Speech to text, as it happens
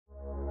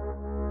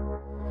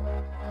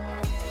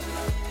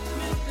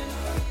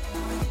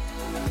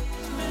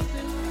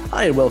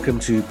Hi and welcome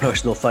to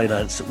Personal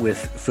Finance with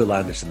Phil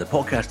Anderson, the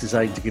podcast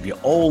designed to give you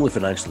all the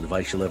financial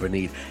advice you'll ever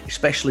need,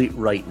 especially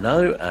right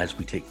now as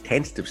we take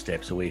tentative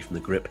steps away from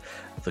the grip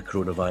of the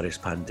coronavirus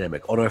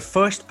pandemic. On our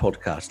first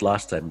podcast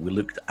last time, we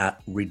looked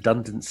at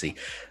redundancy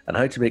and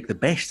how to make the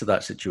best of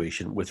that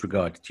situation with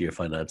regard to your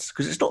finances,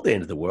 because it's not the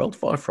end of the world,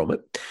 far from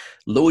it.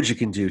 Loads you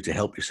can do to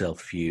help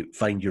yourself if you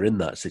find you're in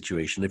that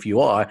situation. If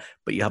you are,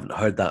 but you haven't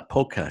heard that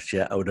podcast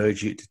yet, I would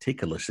urge you to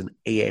take a listen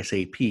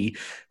ASAP,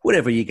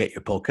 wherever you get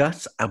your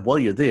podcasts. And while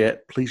you're there,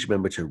 please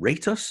remember to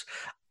rate us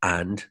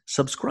and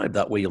subscribe.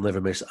 That way you'll never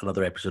miss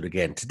another episode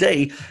again.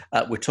 Today,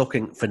 we're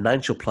talking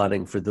financial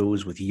planning for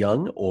those with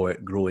young or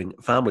growing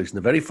families. And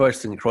the very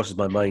first thing that crosses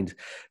my mind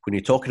when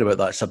you're talking about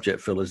that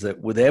subject, Phil, is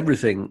that with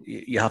everything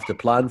you have to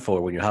plan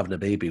for when you're having a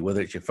baby,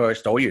 whether it's your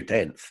first or your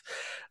 10th,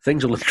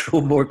 things will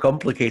grow more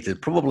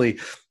complicated. Probably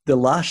the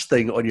last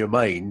thing on your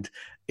mind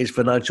is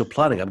financial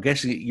planning. I'm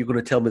guessing you're going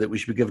to tell me that we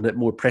should be giving it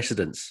more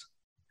precedence.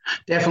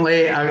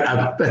 Definitely.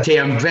 I tell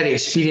you, I'm very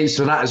experienced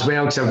with that as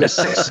well, because I've got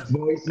 6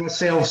 boys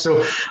myself.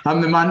 So I'm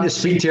the man to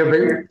speak to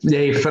about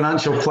the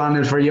financial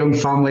planning for young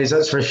families,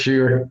 that's for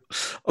sure.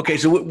 Okay,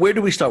 so where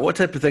do we start? What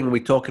type of thing are we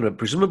talking about?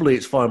 Presumably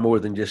it's far more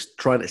than just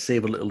trying to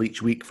save a little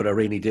each week for a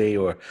rainy day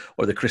or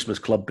the Christmas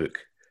club book.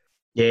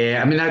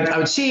 Yeah, I mean, I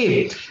would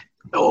say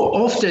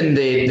often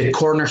the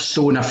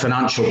cornerstone of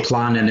financial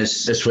planning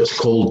is what's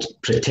called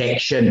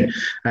protection.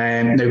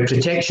 Now,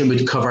 protection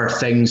would cover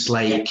things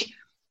like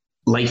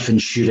life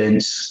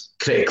insurance,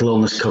 critical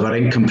illness cover,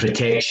 income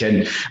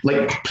protection,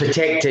 like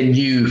protecting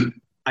you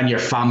and your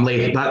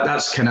family.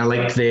 That's kind of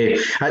like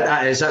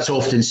that's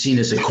often seen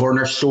as the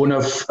cornerstone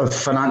of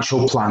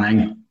financial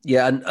planning.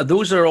 Yeah, and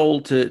those are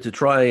all to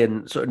try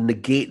and sort of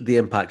negate the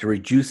impact or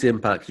reduce the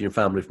impact on your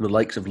family from the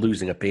likes of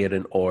losing a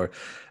parent or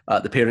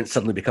the parent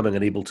suddenly becoming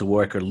unable to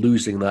work or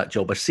losing that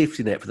job, a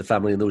safety net for the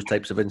family in those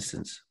types of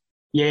instances.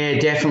 Yeah,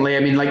 definitely. I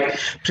mean, like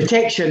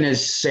protection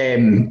is,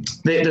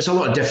 there's a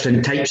lot of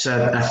different types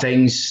of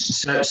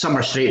things. Some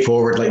are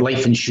straightforward, like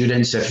life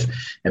insurance. If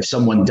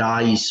someone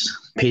dies,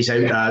 pays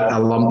out a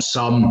lump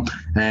sum.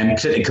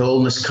 Critical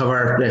illness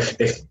cover,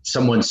 if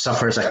someone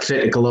suffers a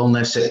critical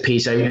illness, it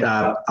pays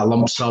out a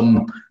lump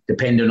sum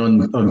depending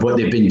on what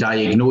they've been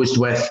diagnosed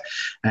with.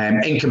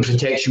 Income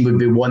protection would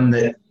be one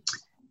that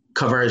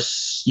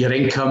covers your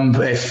income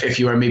if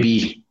you are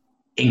maybe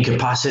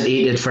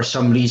incapacitated for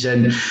some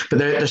reason. But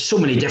there's so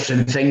many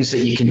different things that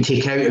you can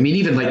take out. I mean,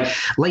 even like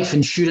life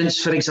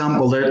insurance, for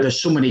example, there's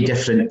so many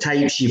different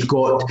types. You've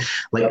got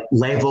like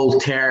level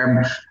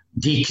term,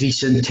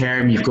 decrease in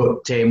term, you've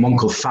got one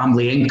called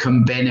family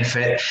income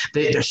benefit.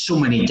 There's so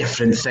many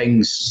different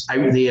things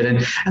out there,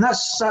 and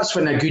that's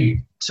when a good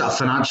sort of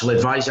financial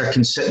advisor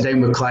can sit down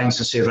with clients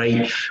and say,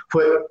 right,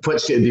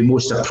 what's going to be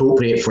most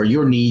appropriate for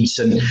your needs.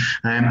 And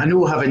I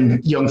know,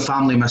 having young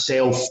family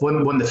myself, one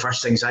of the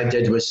first things I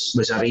did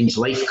was arrange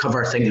life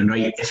cover, thinking,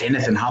 right, if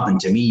anything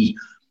happened to me,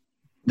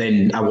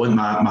 then I want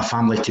my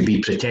family to be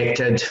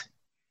protected.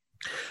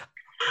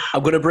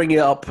 I'm going to bring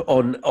you up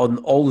on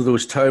all of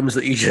those terms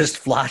that you just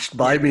flashed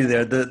by me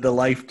there, the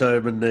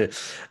lifetime and the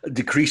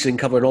decreasing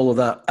cover and all of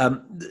that.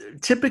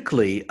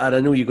 Typically, and I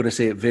know you're going to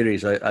say it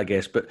varies, I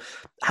guess, but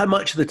how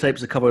much are the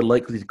types of cover are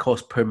likely to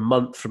cost per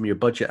month from your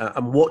budget,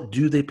 and what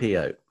do they pay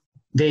out?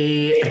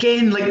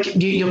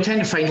 You'll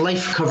tend to find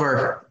life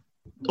cover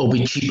will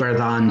be cheaper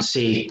than,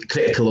 say,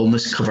 critical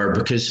illness cover,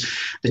 because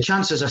the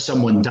chances of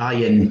someone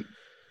dying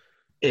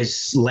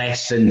is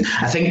less than,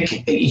 I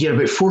think you're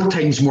about 4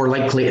 times more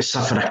likely to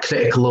suffer a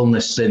critical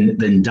illness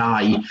than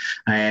die.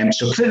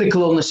 So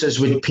critical illnesses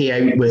would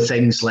pay out with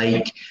things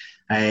like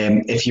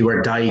if you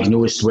were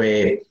diagnosed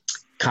with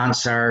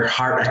cancer,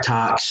 heart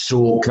attack,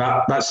 stroke,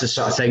 that's the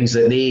sort of things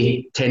that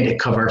they tend to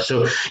cover.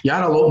 So you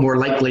are a lot more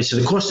likely. So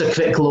the cost of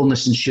critical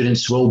illness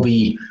insurance will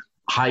be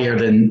higher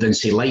than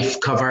say life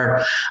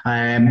cover.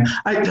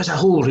 There's a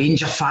whole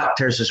range of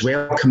factors as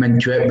well come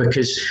into it,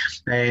 because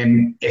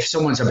if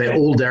someone's a bit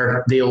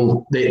older,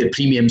 the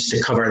premiums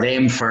to cover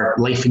them for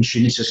life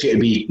insurance is going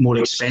to be more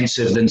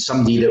expensive than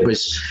somebody that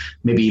was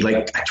maybe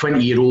like a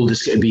 20-year-old.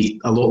 Is going to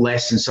be a lot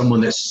less than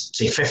someone that's,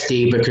 say,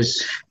 50,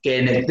 because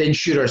again, the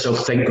insurers will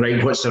think,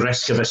 right, what's the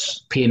risk of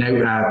us paying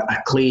out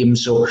a claim?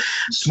 So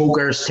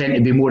smokers tend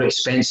to be more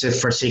expensive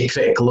for, say,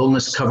 critical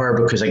illness cover,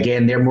 because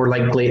again, they're more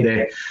likely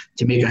to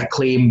make a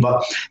claim.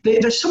 But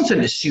there's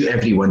something to suit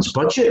everyone's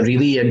budget,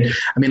 really. And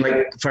I mean,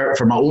 like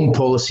for my own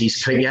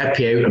policies, I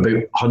pay out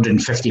about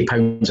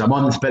 £150 a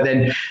month, but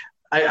then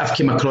I've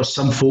come across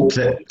some folk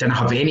that didn't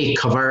have any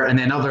cover, and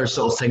then others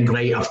that'll think,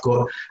 right, I've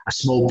got a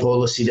small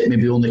policy that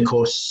maybe only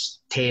costs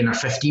 £10 or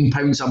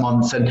 £15 a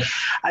month. And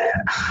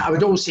I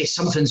would always say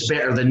something's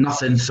better than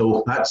nothing.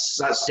 So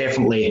that's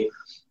definitely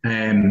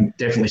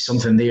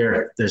something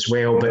there as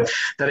well. But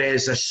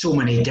there's so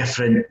many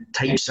different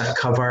types of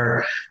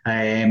cover,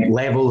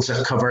 levels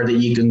of cover that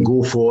you can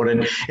go for,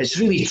 and it's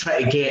really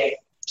trying to get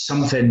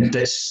something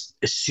that's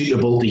as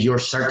suitable to your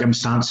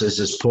circumstances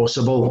as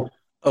possible.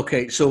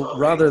 Okay, so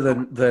rather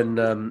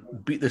than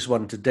beat this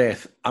one to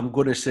death, I'm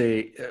going to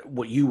say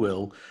what you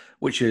will,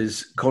 which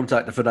is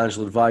contact a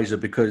financial advisor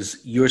because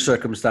your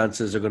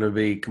circumstances are going to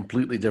be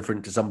completely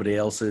different to somebody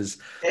else's,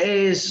 It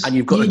is. and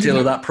you've got to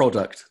tailor that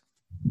product.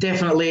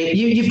 Definitely.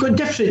 You've got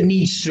different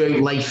needs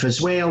throughout life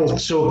as well.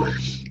 So,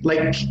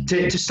 like,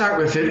 to start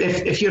with,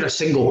 if you're a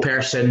single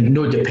person,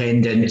 no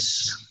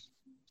dependents,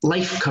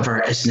 life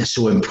cover isn't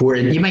so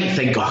important. You might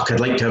think, oh,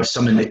 I'd like to have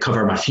something to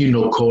cover my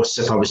funeral costs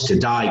if I was to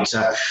die,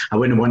 because I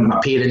wouldn't want my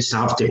parents to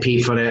have to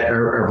pay for it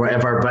or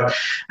whatever. But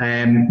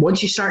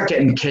once you start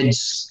getting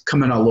kids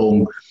coming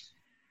along,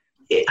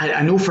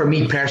 I know for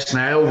me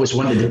personally, I always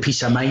wanted the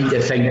peace of mind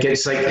to think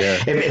it's like,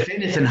 if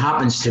anything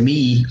happens to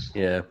me,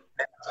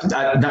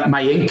 that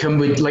my income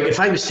would, like, if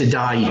I was to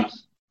die,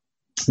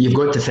 you've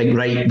got to think,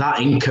 right,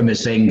 that income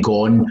is then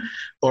gone.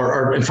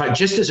 Or in fact,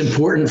 just as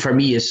important for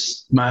me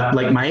is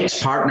my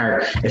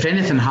ex-partner. If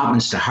anything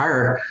happens to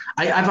her,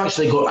 I've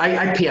actually got,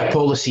 I pay a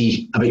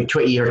policy about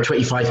 £20 or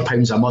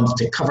 £25 a month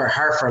to cover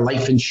her for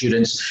life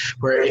insurance,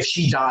 where if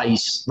she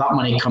dies, that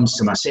money comes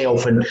to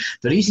myself. And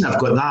the reason I've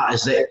got that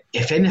is that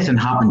if anything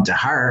happened to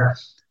her,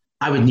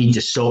 I would need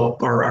to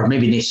stop, or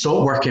maybe they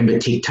stop working, but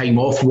take time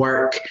off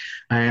work.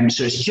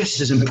 So it's just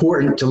as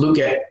important to look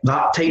at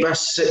that type of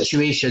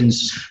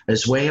situations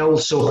as well.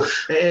 So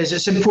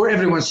it's important.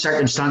 Everyone's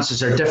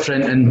circumstances are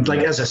different. And like,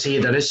 as I say,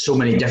 there is so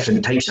many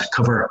different types of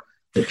cover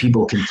that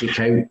people can take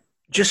out.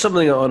 Just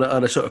something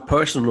on a sort of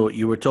personal note,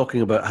 you were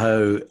talking about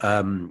how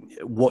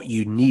what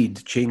you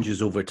need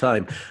changes over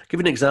time. Give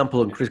an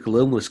example on critical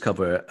illness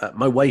cover.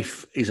 My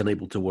wife is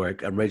unable to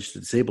work and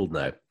registered disabled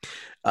now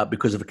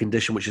because of a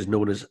condition which is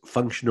known as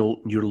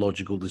functional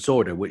neurological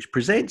disorder, which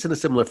presents in a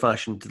similar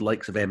fashion to the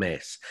likes of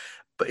MS,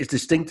 but is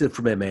distinctive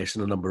from MS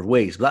in a number of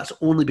ways. But that's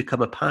only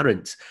become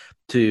apparent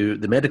to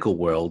the medical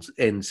world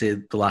in, say,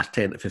 the last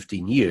 10 to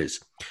 15 years.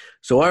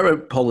 So our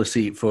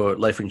policy for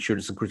life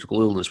insurance and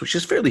critical illness, which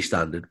is fairly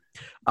standard,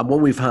 and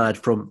one we've had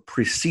from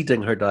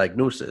preceding her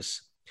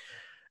diagnosis,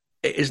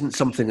 it isn't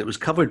something that was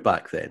covered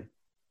back then.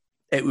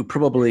 It would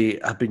probably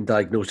have been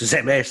diagnosed as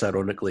MS,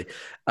 ironically,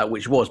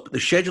 which was. But the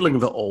scheduling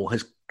of it all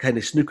has kind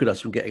of snookered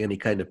us from getting any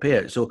kind of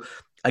payout. So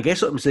I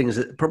guess what I'm saying is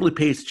it probably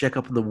pays to check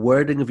up on the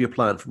wording of your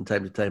plan from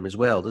time to time as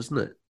well, doesn't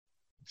it?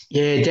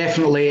 Yeah,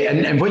 definitely.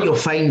 And what you'll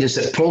find is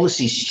that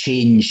policies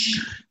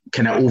change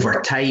kind of over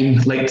time.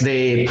 Like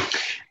the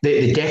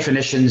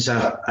definitions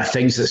are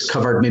things that's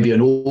covered maybe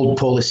on old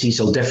policies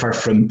will differ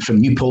from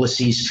new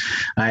policies.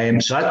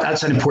 So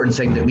that's an important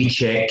thing that we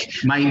check.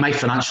 My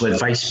financial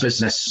advice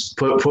business,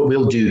 what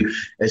we'll do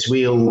is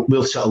we'll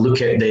sort of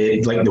look at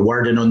the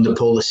wording on the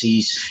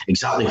policies,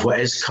 exactly what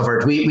is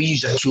covered. We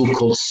use a tool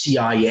called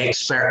CI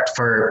Expert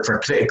for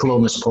critical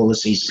illness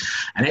policies,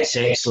 and it's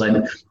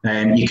excellent.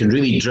 You can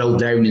really drill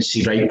down and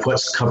see, right,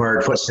 what's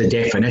covered, what's the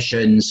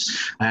definitions,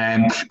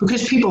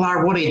 because people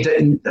are worried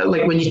that,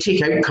 like, when you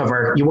take out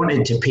cover, you want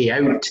it to pay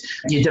out.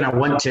 You didn't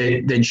want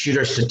the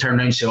insurers to turn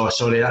around and say, "Oh,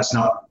 sorry, that's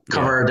not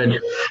covered."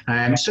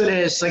 And so it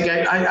is. Like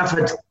I've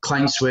had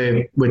clients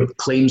with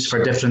claims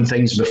for different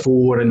things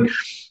before, and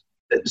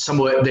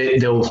somewhat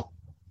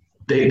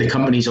the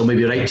companies will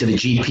maybe write to the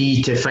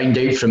GP to find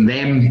out from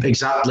them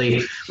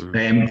exactly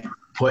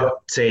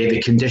what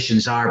the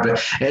conditions are.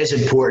 But it is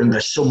important.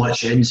 There's so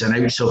much ins and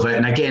outs of it.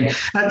 And again,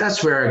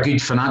 that's where a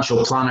good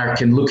financial planner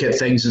can look at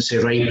things and say,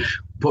 right,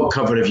 what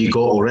cover have you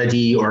got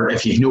already? Or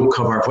if you've no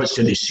cover, what's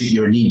going to suit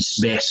your needs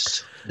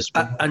best?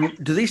 And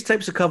do these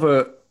types of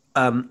cover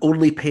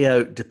only pay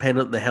out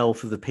dependent on the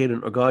health of the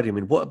parent or guardian?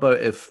 I mean, what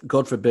about if,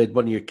 God forbid,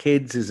 one of your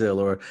kids is ill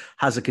or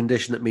has a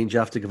condition that means you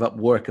have to give up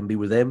work and be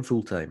with them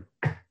full time?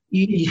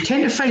 You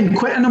tend to find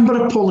quite a number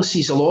of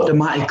policies will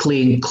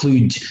automatically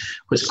include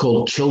what's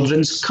called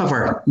children's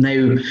cover.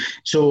 Now,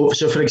 so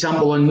for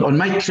example, on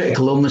my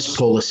critical illness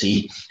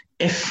policy,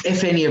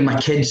 if any of my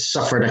kids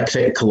suffered a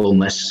critical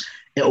illness,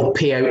 it'll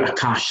pay out a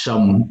cash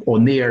sum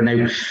on there.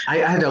 Now, I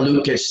had a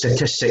look at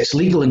statistics.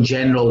 Legal &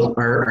 General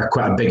are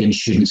quite a big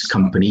insurance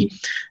company.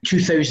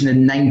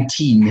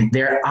 2019,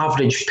 their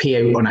average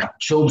payout on a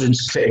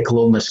children's critical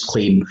illness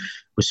claim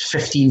was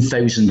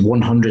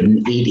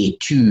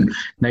 15,182.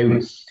 Now,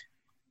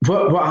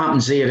 what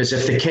happens there is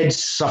if the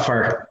kids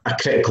suffer a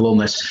critical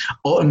illness,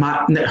 on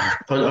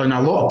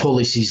a lot of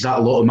policies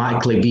that'll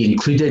automatically be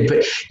included,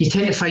 but you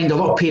tend to find a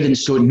lot of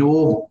parents don't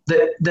know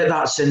that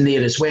that's in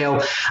there as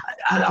well.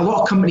 A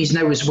lot of companies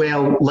now as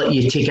well let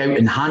you take out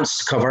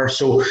enhanced cover.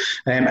 So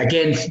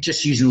again,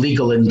 just using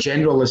Legal &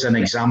 General as an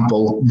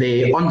example,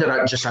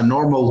 under just a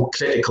normal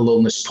critical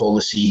illness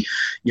policy,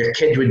 your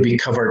kid would be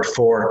covered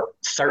for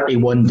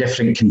 31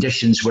 different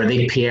conditions where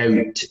they pay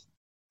out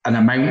an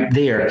amount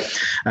there.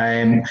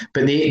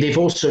 But they've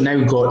also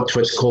now got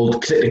what's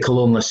called critical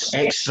illness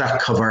extra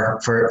cover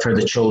for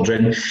the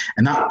children,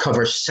 and that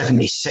covers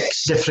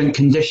 76 different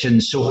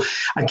conditions. So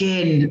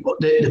again,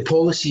 the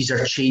policies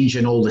are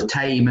changing all the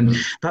time, and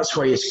that's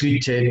why it's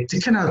good to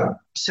kind of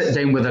sit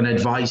down with an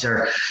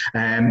advisor.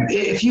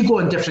 If you go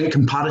on different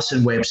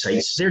comparison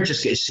websites, they're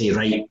just going to say,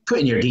 right,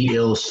 put in your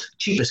details,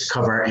 cheapest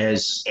cover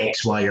is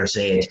X, Y, or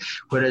Z.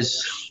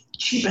 Whereas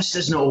cheapest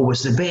isn't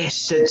always the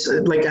best. It's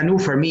like, I know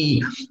for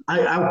me,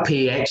 I'll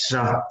pay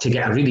extra to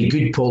get a really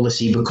good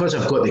policy because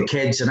I've got the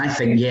kids, and I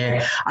think,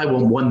 yeah, I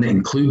want one that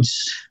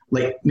includes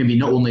like maybe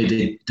not only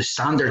the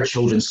standard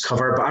children's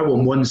cover, but I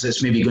want ones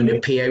that's maybe going to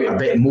pay out a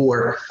bit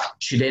more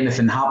should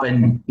anything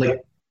happen,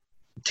 like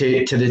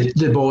to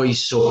the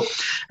boys. So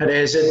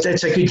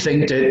it's a good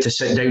thing to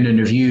sit down and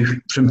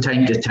review from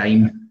time to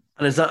time.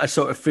 And is that a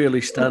sort of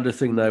fairly standard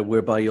thing now,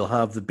 whereby you'll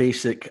have the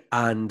basic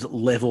and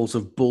levels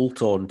of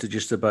bolt-on to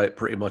just about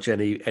pretty much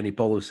any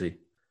policy?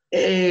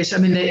 It is. I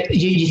mean,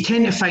 you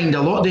tend to find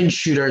a lot of the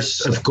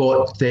insurers have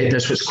got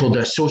there's what's called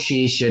the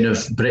Association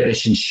of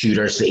British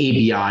Insurers,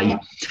 the ABI.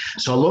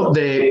 So a lot of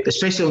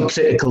especially on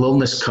critical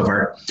illness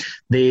cover,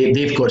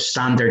 they've got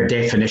standard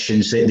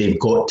definitions that they've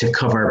got to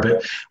cover.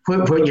 But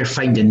what you're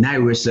finding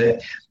now is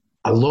that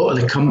a lot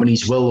of the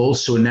companies will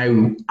also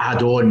now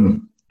add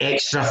on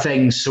extra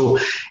things. So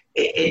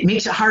it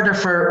makes it harder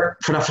for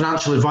a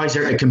financial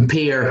advisor to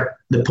compare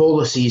the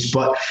policies,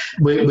 but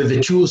with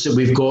the tools that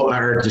we've got at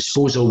our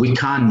disposal, we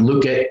can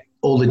look at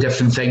all the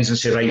different things and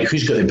say, right,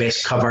 who's got the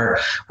best cover?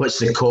 What's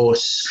the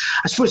cost?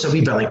 I suppose a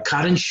wee bit like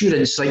car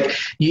insurance. Like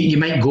you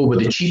might go with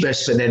the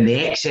cheapest, but then the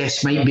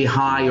excess might be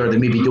high, or they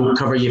maybe don't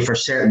cover you for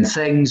certain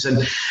things.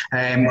 And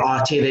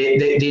I'll tell you,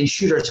 the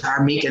insurers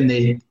are making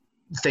the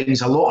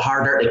things a lot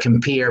harder to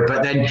compare,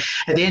 but then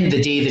at the end of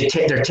the day,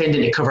 they're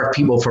tending to cover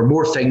people for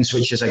more things,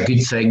 which is a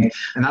good thing.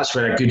 And that's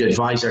where a good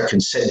advisor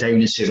can sit down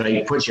and say,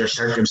 right, what's your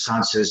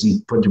circumstances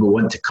and what do we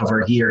want to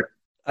cover here?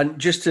 And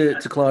just to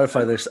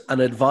clarify this,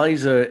 an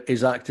advisor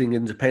is acting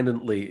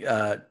independently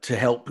to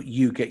help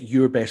you get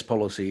your best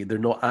policy. They're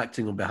not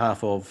acting on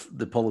behalf of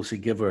the policy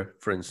giver,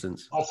 for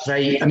instance. That's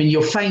right. I mean,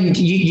 you'll find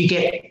you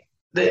get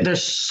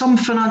there's some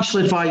financial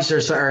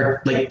advisors that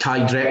are like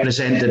tied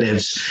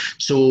representatives.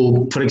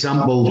 So, for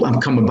example,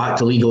 I'm coming back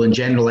to Legal &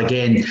 General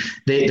again.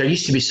 There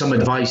used to be some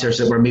advisors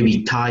that were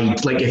maybe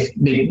tied, like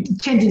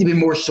tended to be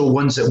more so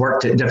ones that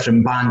worked at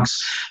different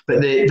banks,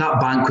 but that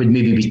bank would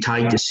maybe be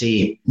tied to,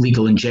 say,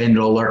 Legal &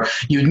 General, or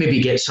you would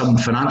maybe get some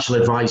financial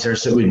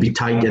advisors that would be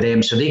tied to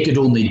them, so they could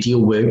only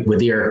deal with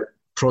their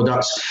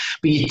products.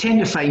 But you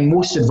tend to find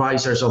most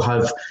advisors will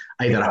have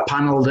either a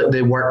panel that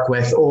they work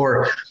with,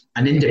 or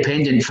an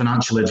independent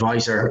financial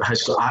advisor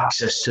has got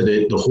access to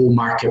the whole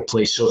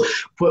marketplace. So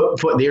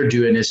what they're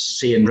doing is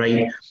saying,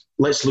 right,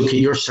 let's look at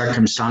your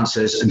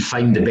circumstances and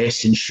find the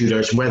best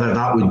insurers, whether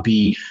that would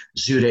be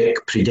Zurich,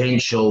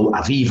 Prudential,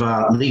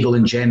 Aviva, Legal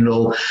 &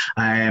 General.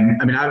 I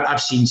mean,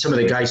 I've seen some of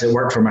the guys that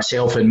work for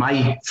myself in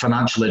my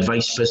financial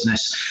advice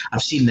business,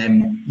 I've seen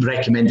them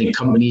recommending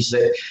companies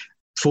that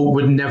folk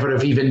would never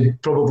have even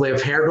probably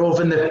have heard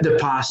of in the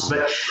past.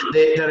 But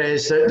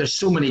there's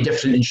so many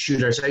different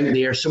insurers out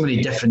there, so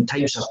many different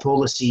types of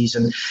policies,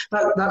 and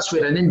that's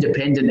where an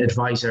independent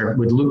advisor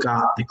would look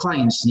at the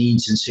client's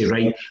needs and say,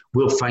 right,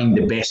 we'll find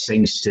the best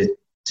things to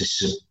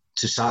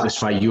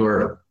satisfy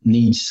your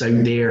needs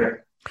out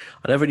there.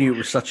 I never knew it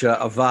was such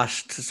a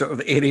vast sort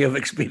of area of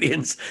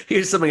experience.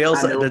 Here's something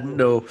else that I didn't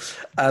know.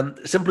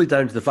 Simply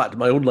down to the fact that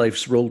my own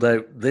life's rolled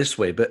out this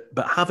way, but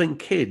having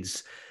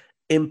kids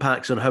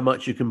impacts on how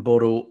much you can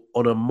borrow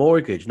on a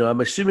mortgage. Now, I'm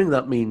assuming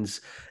that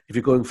means if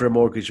you're going for a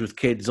mortgage with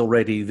kids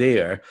already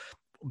there,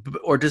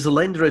 or does the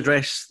lender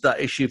address that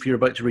issue if you're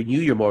about to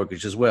renew your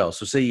mortgage as well?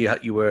 So say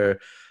you were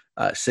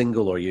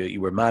single, or you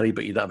were married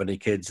but you don't have any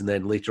kids, and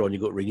then later on you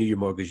go to renew your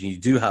mortgage and you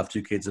do have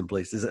 2 kids in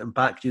place. Does it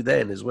impact you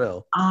then as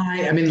well?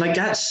 I mean, like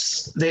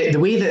that's the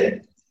way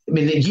that, I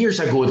mean, years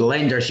ago, the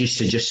lenders used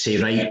to just say,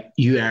 right,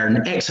 you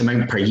earn X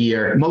amount per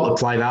year,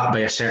 multiply that by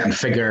a certain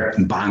figure,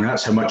 and bang,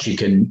 that's how much you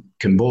can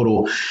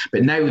borrow.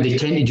 But now they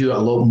tend to do it a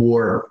lot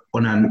more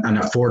on an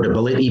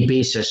affordability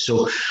basis.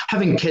 So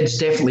having kids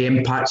definitely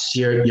impacts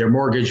your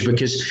mortgage,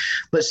 because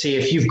let's say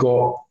if you've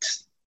got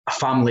a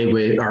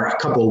family or a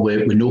couple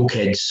with no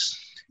kids,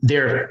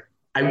 their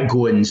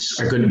outgoings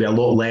are going to be a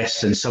lot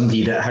less than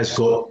somebody that has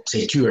got,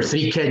 say, 2 or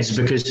 3 kids,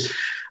 because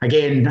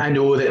again, I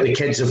know that the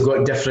kids have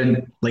got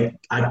different like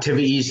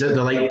activities that they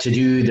like to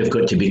do. They've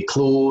got to be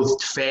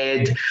clothed,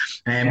 fed.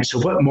 So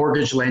what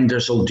mortgage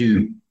lenders will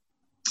do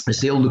is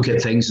they'll look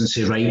at things and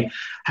say, right,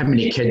 how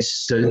many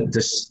kids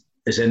this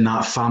is in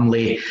that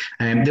family?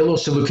 They'll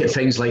also look at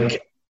things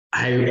like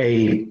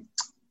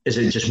is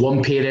it just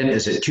one parent?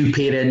 Is it 2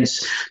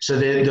 parents? So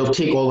they'll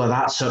take all of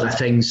that sort of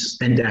things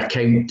into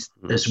account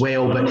as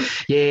well. But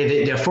yeah,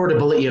 the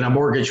affordability in a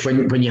mortgage,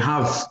 when you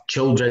have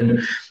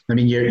children, I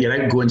mean, your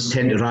outgoings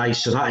tend to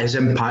rise, so that is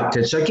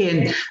impacted. So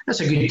again,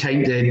 that's a good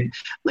time to,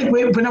 like,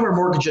 when our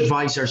mortgage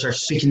advisors are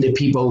speaking to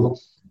people,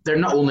 they're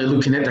not only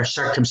looking at their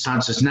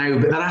circumstances now,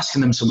 but they're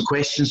asking them some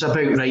questions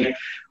about, right,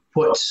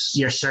 what's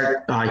your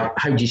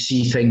how do you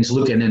see things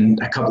looking in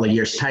a couple of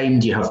years' time?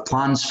 Do you have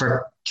plans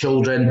for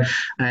children?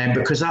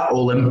 Because that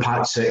all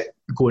impacts it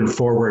going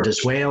forward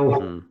as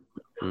well.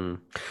 Mm.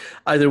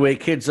 Either way,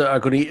 kids are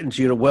going to eat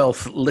into your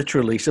wealth,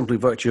 literally, simply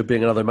virtue of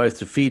being another mouth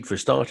to feed, for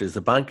starters.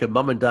 The bank of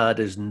mum and dad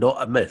is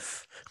not a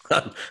myth.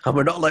 And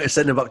we're not allowed to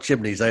send them up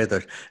chimneys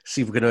either.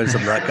 See if we can earn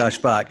some of that cash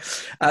back.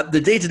 The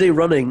day-to-day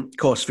running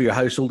costs for your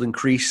household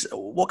increase.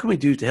 What can we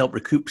do to help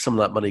recoup some of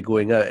that money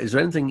going out? Is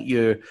there anything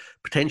you're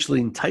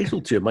potentially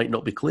entitled to, might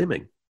not be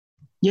claiming?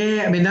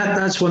 Yeah, I mean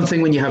that's one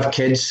thing when you have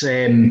kids.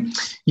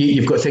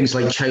 You've got things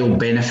like child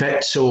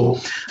benefit. So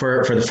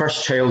for the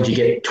first child, you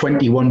get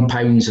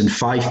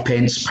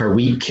 £21.05 per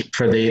week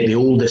for the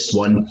oldest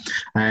one,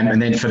 and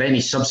then for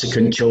any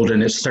subsequent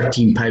children, it's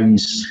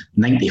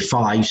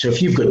 £13.95. So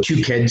if you've got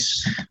two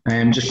kids,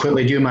 just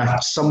quickly do my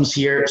sums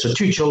here. So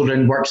two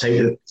children works out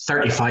at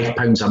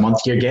 £35 a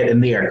month you're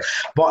getting there,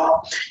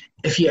 but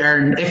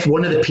if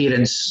one of the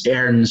parents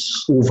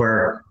earns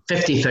over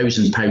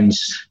 £50,000,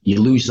 you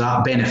lose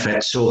that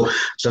benefit. So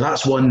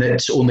that's one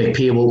that's only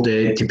payable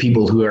to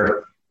people who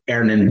are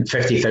earning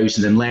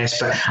 50,000 and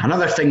less. But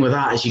another thing with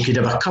that is you could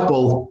have a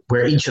couple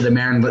where each of them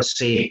earn, let's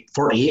say,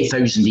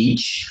 48,000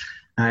 each.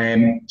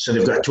 So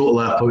they've got a total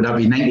of, would that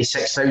be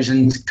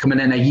 96,000 coming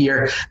in a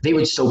year? They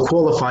would still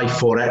qualify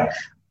for it.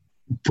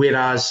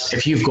 Whereas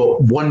if you've got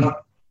one,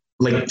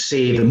 like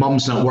say the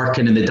mum's not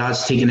working and the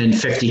dad's taking in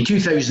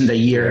 52,000 a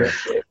year,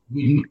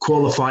 you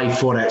qualify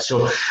for it.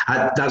 So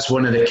that's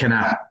one of the kind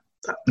of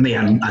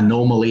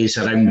anomalies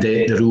around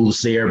the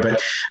rules there. But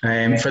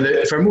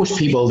for most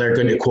people, they're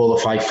going to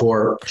qualify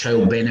for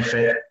child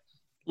benefit.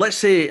 Let's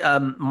say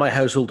my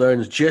household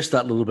earns just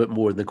that little bit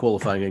more than the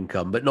qualifying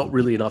income, but not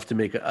really enough to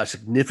make a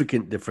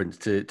significant difference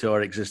to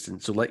our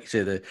existence. So like you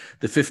say, the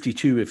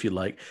 52, if you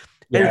like.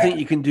 Anything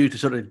you can do to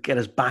sort of get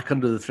us back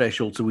under the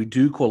threshold so we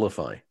do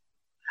qualify?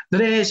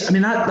 There is. I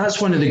mean, that's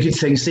one of the good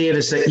things there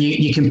is that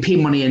you can pay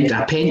money into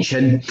a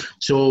pension.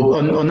 So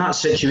on that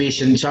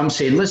situation, so I'm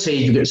saying, let's say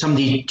you've got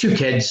somebody, two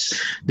kids,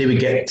 they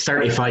would get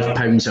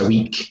 £35 a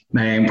week,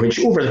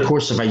 which over the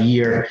course of a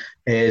year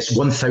is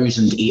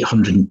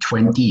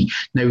 1,820.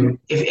 Now,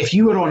 if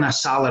you were on a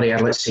salary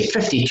of, let's say,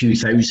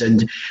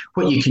 52,000,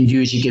 what you can do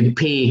is you can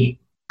pay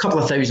couple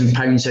of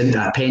 £1,000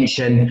 into a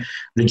pension,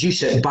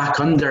 reduce it back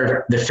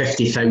under the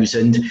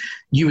 50,000,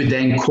 you would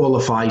then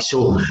qualify.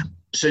 So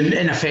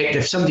in effect,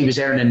 if somebody was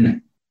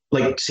earning,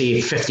 like say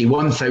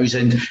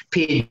 51,000,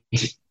 paid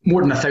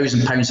more than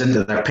 £1,000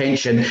 into their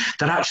pension,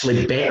 they're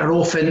actually better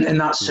off in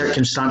that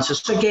circumstances.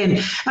 So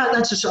again,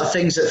 that's the sort of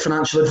things that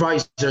financial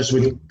advisors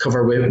would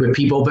cover with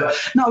people, but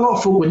not a lot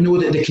of folk would know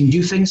that they can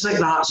do things like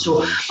that.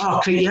 So,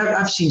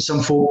 I've seen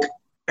some folk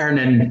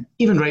earning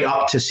even right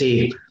up to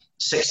say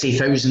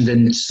 60,000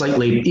 and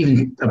slightly,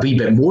 even a wee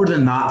bit more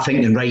than that,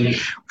 thinking, right,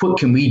 what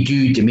can we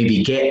do to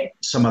maybe get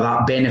some of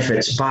that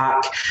benefits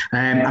back?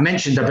 I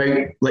mentioned about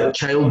like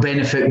child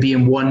benefit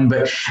being one,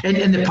 but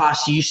in the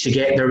past you used to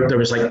get, there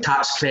was like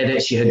tax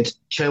credits, you had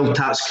child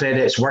tax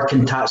credits,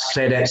 working tax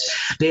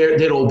credits,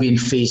 they're all being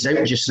phased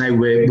out just now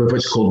with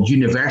what's called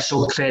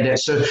universal credit.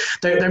 So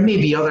there may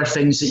be other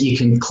things that you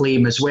can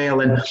claim as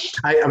well. And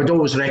I would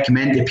always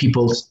recommend to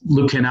people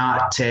looking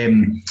at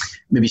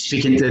maybe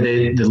speaking to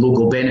the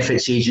local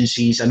benefits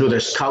agencies. I know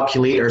there's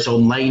calculators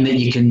online that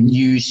you can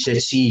use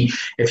to see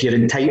if you're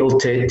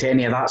entitled to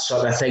any of that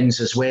sort of things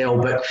as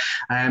well. But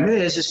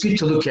it's good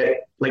to look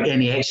at like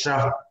any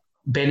extra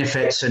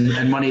benefits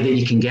and money that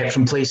you can get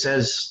from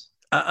places.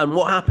 And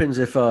what happens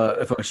if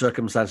our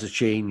circumstances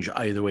change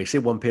either way? Say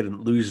one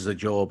parent loses a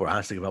job or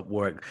has to give up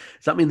work.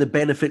 Does that mean the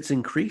benefits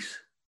increase?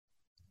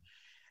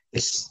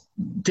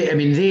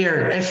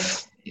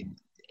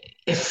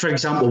 If, for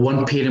example,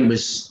 one parent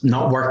was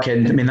not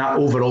working, that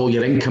overall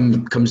your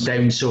income comes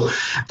down. So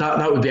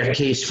that would be a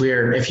case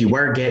where if you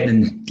were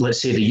getting,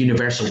 let's say, the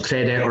universal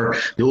credit, or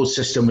the old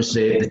system was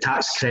the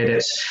tax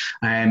credits,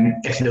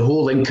 if the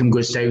whole income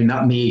goes down,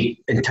 that may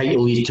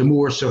entitle you to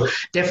more. So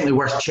definitely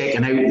worth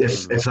checking out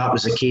if that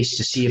was the case,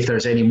 to see if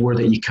there's any more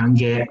that you can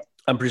get.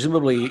 And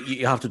presumably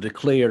you have to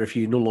declare if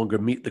you no longer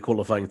meet the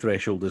qualifying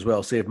threshold as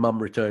well. Say if mum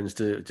returns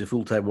to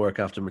full-time work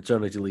after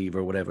maternity leave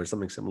or whatever,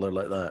 something similar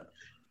like that.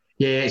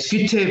 Yeah, it's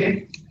good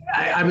to,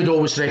 I would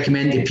always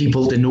recommend to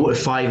people to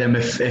notify them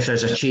if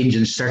there's a change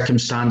in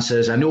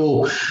circumstances. I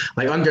know,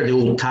 like under the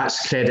old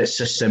tax credit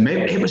system,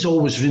 it was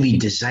always really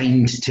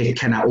designed to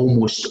kind of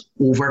almost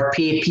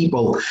overpay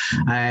people.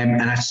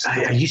 And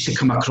I used to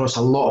come across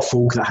a lot of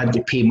folk that had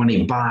to pay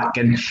money back.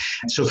 And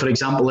so, for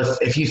example,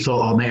 if you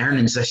thought, my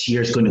earnings this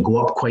year is going to go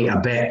up quite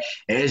a bit,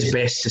 it is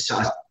best to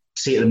sort of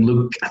say to them,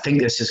 look, I think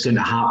this is going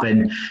to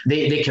happen.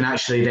 They can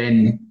actually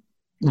then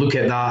look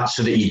at that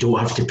so that you don't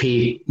have to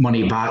pay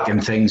money back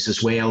and things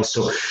as well.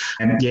 So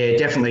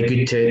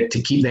definitely good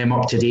to keep them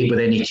up to date with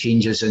any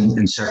changes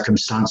in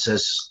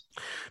circumstances.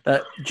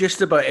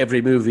 Just about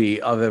every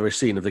movie I've ever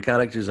seen, if the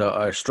characters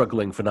are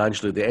struggling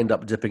financially, they end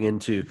up dipping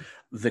into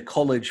the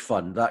college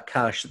fund, that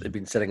cash that they've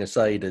been setting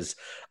aside as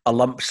a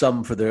lump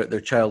sum for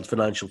their child's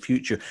financial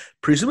future.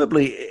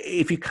 Presumably,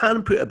 if you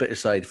can put a bit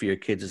aside for your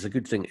kids, it's a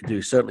good thing to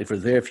do, certainly for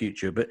their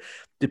future. But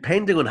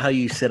depending on how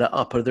you set it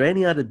up, are there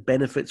any added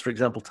benefits, for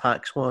example,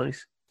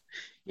 tax-wise?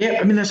 Yeah,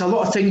 I mean, there's a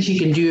lot of things you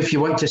can do if you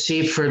want to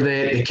save for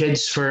the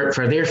kids for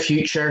their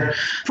future.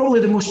 Probably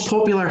the most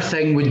popular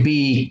thing would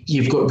be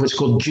you've got what's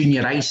called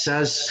junior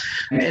ISAs.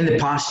 In the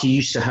past, you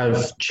used to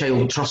have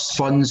child trust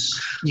funds.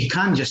 You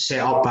can just set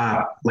up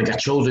a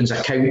children's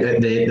account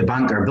at the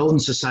bank or building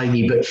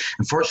society, but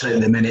unfortunately,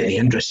 at the minute, the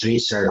interest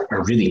rates are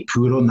really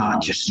poor on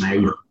that just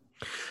now.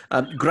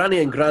 Granny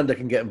and Granda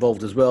can get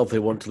involved as well if they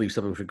want to leave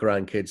something for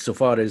grandkids. So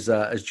far as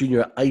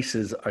junior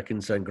ISAs are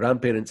concerned,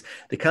 grandparents,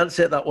 they can't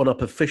set that one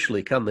up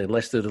officially, can they,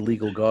 unless they're the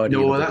legal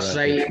guardian? No, that's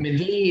right. I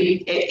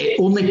mean,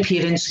 only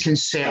parents can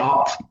set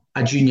up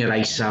a junior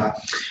ISA.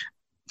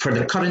 For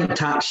the current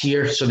tax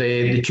year, so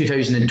the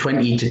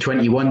 2020 to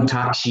 21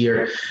 tax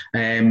year,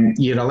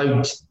 you're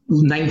allowed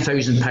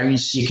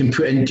 £9,000 you can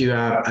put into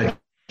a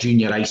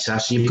junior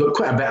ISA. So you've got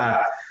quite a bit of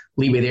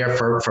leeway there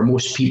for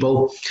most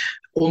people.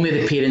 Only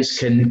the parents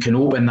can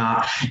open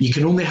that. You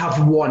can only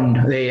have one.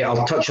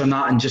 I'll touch on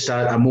that in just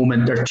a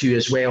moment or two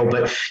as well,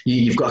 but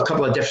you've got a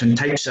couple of different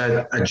types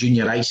of a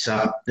junior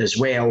ISA as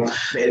well.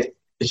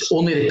 It's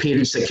only the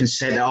parents that can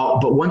set it up,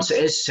 but once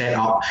it is set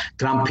up,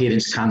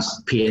 grandparents can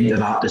pay into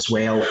that as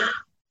well.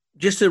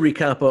 Just to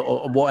recap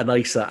on what an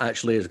ISA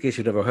actually is, in case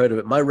you've never heard of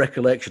it, my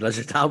recollection, as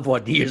I have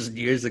one years and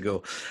years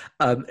ago,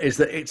 is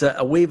that it's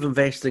a way of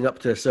investing up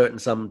to a certain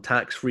sum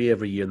tax-free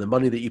every year. And the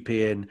money that you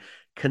pay in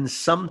can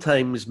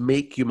sometimes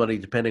make you money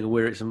depending on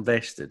where it's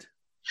invested.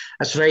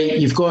 That's right.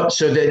 You've got,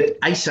 so the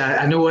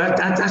ISA, I know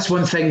that's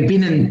one thing,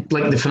 being in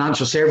like the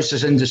financial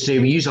services industry,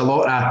 we use a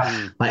lot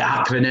of like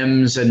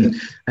acronyms and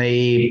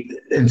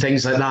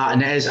things like that.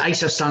 And it is,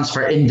 ISA stands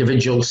for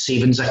Individual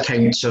Savings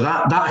Account. So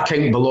that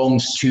account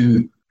belongs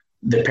to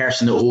the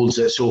person that holds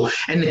it. So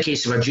in the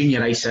case of a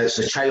junior ISA, it's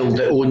the child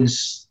that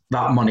owns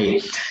that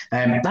money.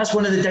 That's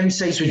one of the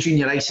downsides with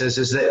junior ISAs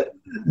is that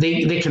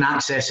they can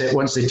access it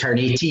once they turn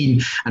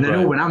 18. And I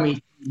know when I'm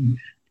 18,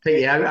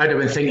 I'd have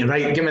been thinking,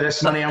 right, give me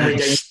this money, I'm way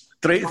down.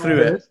 Straight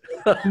through it.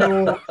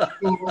 No, I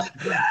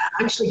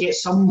actually get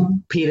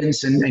some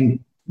parents and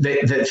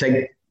that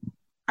think,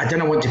 I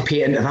don't want to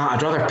pay into that.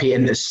 I'd rather pay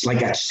into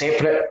like a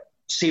separate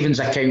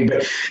savings account.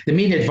 But the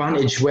main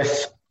advantage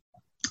with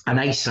an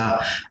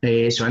ISA,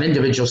 so an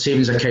individual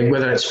savings account,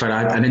 whether it's for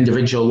an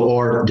individual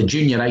or the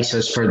junior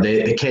ISAs for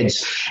the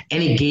kids,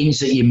 any gains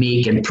that you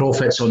make and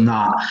profits on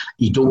that,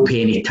 you don't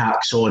pay any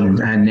tax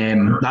on,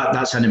 and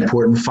that's an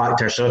important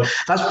factor. So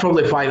that's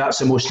probably why that's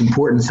the most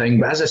important thing.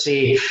 But as I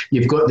say,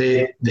 you've got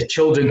the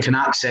children can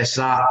access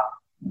that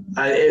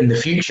in the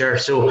future.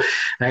 So,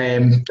 I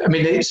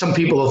mean, some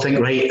people will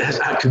think, right,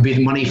 that could be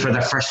the money for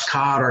their first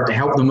car or to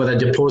help them with a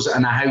deposit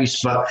in a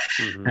house, but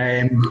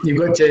you've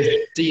got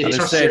to do your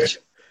trust.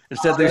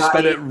 Instead, they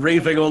spend it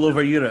raving all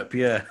over Europe.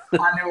 Yeah,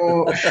 I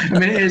know. I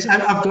mean, it is. I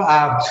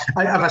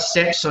have a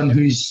stepson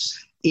who's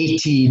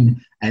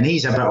 18, and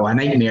he's a bit of a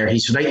nightmare.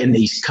 He's right into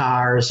these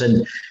cars,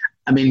 and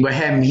I mean, with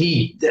him,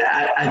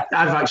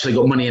 I've actually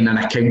got money in an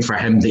account for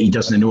him that he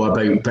doesn't know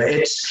about. But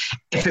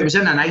if it was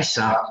in an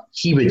ISA,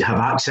 he would have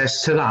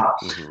access to that,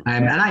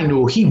 and I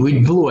know he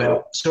would blow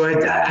it. So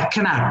I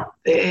kind of,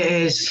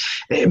 it is.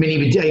 I mean, he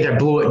would either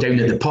blow it down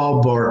at the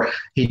pub or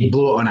he'd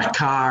blow it on a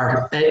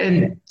car.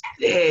 And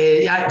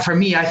for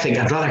me, I think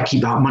I'd rather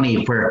keep that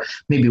money where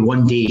maybe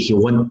one day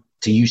he'll want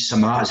to use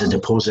some of that as a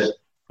deposit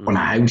on a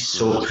house.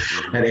 So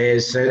it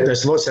is.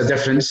 There's lots of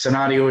different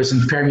scenarios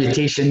and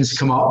permutations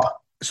come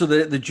up. So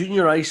the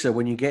junior ISA,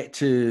 when you get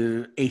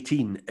to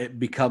 18, it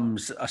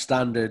becomes a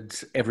standard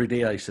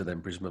everyday ISA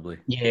then, presumably?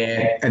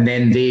 Yeah, and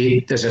then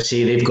as I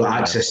say, they've got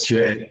access to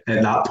it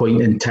at that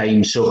point in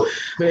time. So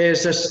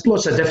there's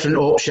lots of different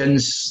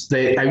options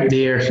out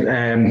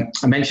there.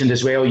 I mentioned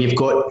as well, you've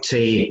got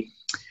a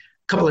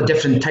couple of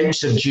different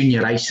types of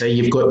junior ISA.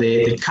 You've got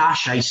the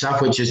cash ISA,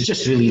 which is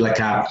just really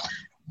like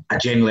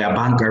generally a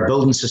bank or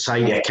building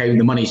society account.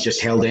 The money's just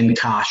held in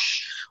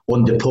cash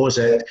on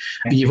deposit.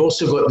 But you've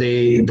also got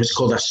what's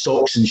called a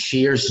stocks and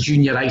shares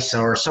junior ISA,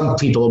 or some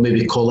people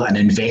maybe call it an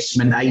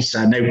investment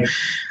ISA. Now,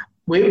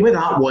 with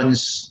that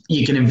ones,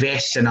 you can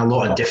invest in a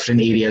lot of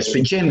different areas,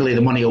 but generally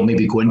the money will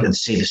maybe go into,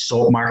 say, the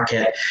stock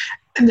market.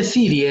 And the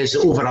theory is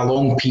over a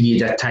long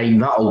period of time,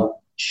 that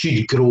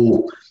should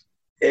grow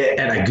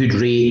at a good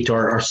rate,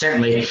 or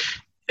certainly,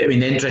 I mean,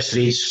 the interest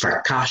rates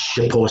for cash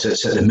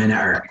deposits at the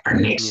minute are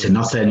next to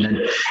nothing.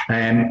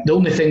 And the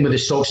only thing with the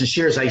stocks and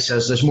shares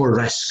ISAs, there's more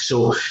risk.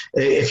 So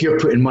if you're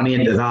putting money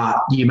into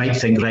that, you might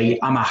think, right,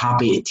 I'm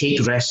happy to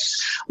take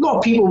risks. A lot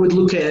of people would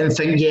look at it and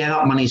think, yeah,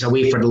 that money's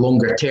away for the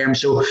longer term.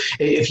 So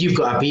if you've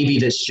got a baby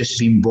that's just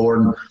been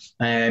born,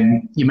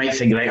 you might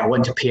think, right, I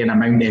want to pay an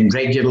amount in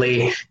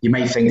regularly. You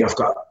might think, I've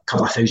got a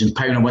couple of £1,000,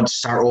 I want to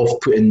start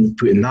off putting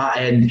that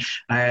in.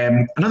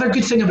 Another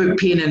good thing about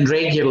paying in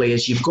regularly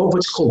is you've got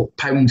what's called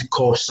pound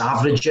cost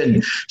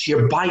averaging. So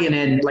you're buying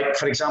in, like,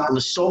 for example, the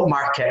stock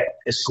market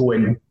is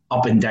going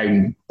up and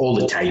down all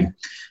the time.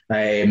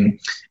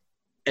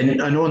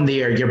 and on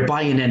there, you're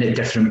buying in at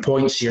different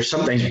points. You're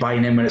sometimes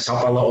buying in when it's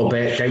up a little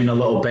bit, down a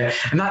little bit,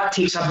 and that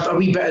takes a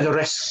wee bit of the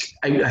risk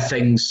out of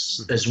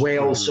things as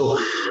well. So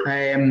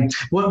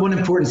one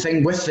important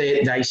thing with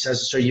the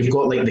ISAs, so you've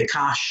got like the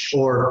cash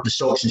or the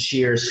stocks and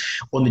shares.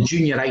 On the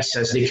junior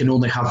ISAs, they can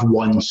only have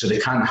one, so they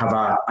can't have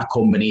a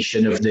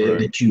combination of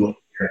the two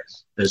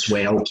as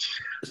well.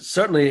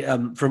 Certainly,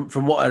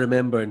 from what I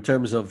remember in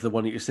terms of the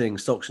one that you're saying,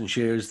 stocks and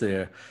shares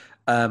there,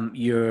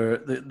 you're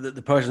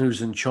the person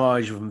who's in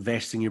charge of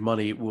investing your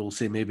money will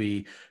say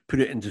maybe put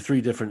it into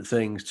three different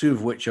things, two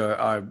of which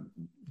are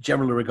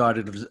generally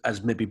regarded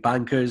as maybe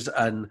bankers,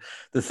 and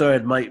the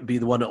third might be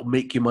the one that will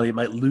make you money. It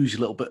might lose you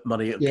a little bit of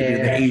money. It could be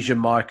in the Asian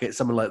market,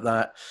 something like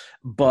that.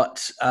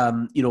 But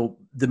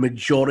the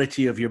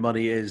majority of your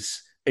money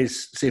is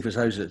safe as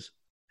houses.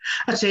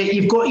 I'd say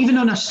you've got, even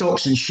on a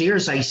stocks and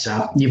shares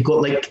ISA, you've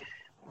got like,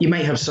 you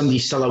might have somebody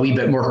still a wee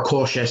bit more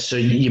cautious, so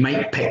you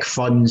might pick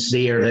funds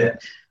there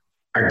that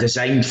are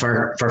designed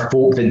for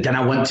folk that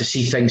didn't want to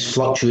see things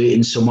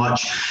fluctuating so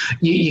much.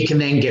 You can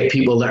then get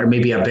people that are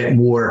maybe a bit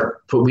more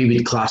what we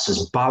would class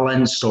as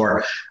balanced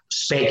or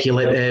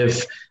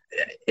speculative.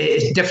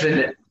 It's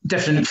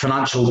different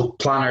financial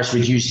planners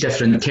would use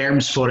different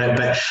terms for it,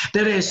 but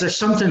there's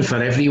something for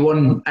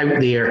everyone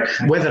out there,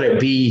 whether it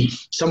be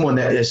someone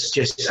that is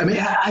just, I mean,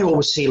 I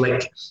always say,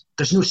 like,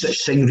 there's no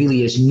such thing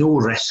really as no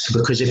risk,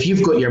 because if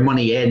you've got your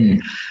money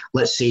in,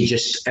 let's say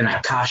just in a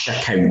cash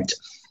account,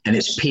 and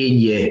it's paying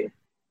you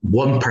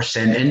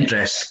 1%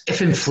 interest,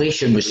 if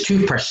inflation was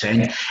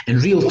 2%, in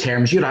real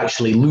terms, you're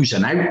actually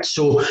losing out.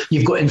 So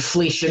you've got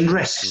inflation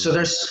risk. So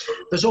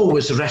there's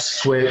always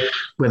risk with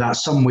that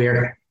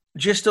somewhere.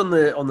 Just on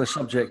the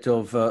subject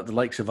of the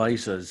likes of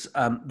ISAs,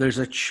 there's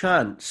a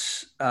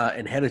chance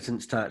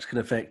inheritance tax can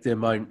affect the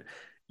amount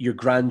your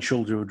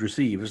grandchildren would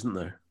receive, isn't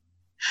there?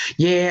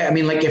 Yeah, I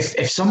mean, like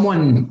if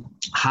someone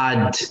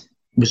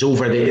was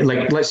over the,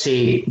 like, let's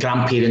say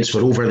grandparents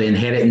were over the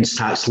inheritance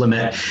tax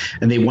limit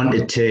and they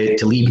wanted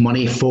to leave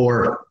money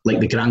for like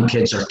the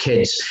grandkids or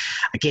kids,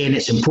 again,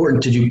 it's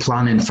important to do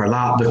planning for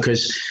that,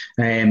 because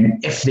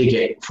if they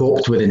get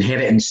poked with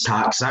inheritance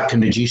tax, that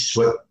can reduce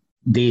what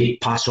they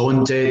pass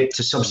on to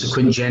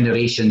subsequent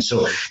generations.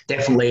 So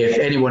definitely, if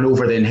anyone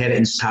over the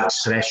inheritance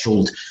tax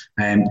threshold,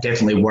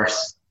 definitely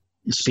worth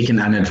speaking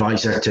to an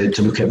advisor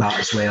to look at that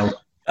as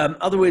well.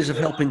 Other ways of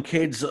helping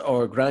kids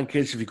or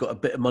grandkids, if you've got a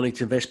bit of money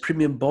to invest,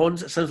 premium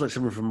bonds. It sounds like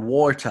something from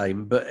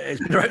wartime, but it's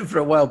been around for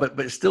a while, but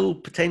it's still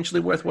potentially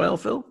worthwhile,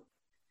 Phil?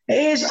 It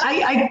is.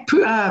 I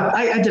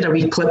did a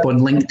wee clip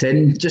on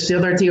LinkedIn just the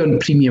other day on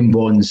premium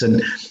bonds,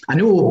 and I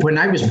know when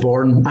I was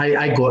born,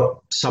 I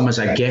got some as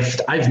a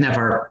gift. I've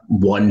never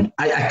won.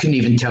 I couldn't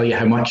even tell you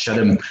how much of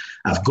them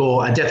I've got.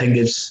 I did think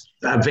it's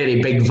a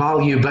very big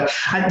value, but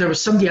there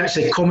was somebody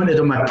actually commented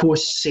on my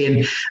post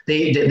saying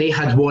they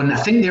had one. I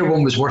think their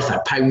one was worth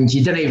 £1.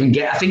 You didn't even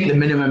get, I think the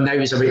minimum now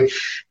is about,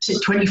 is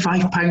it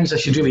 £25? I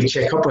should really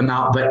check up on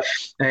that, but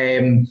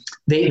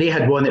they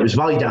had one that was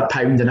valued at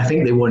 £1, and I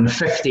think they won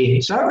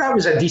 50. So that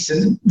was a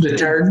decent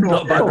return.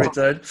 Not a bad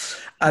return.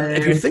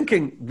 If you're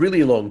thinking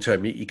really long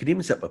term, you can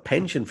even set up a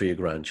pension for your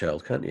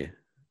grandchild, can't you?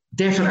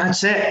 Definitely,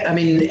 that's it. I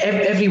mean,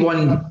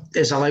 everyone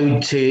is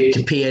allowed to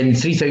pay in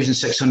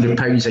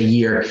 £3,600 a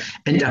year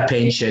into a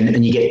pension,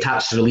 and you get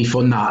tax relief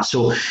on that.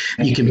 So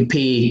you can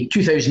pay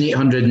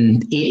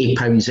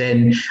 £2,880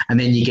 in, and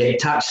then you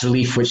get tax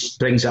relief, which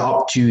brings it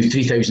up to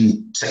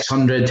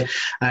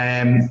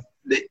 £3,600.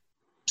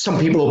 Some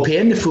people will pay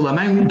in the full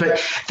amount, but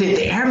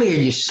the earlier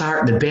you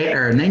start, the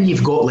better. And then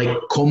you've got like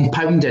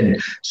compounding.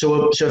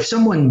 So if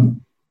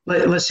someone,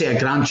 let's say a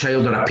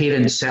grandchild or a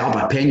parent set up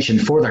a pension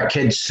for their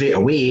kids straight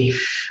away,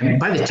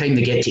 by the time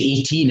they get to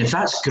 18, if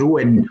that's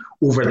growing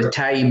over the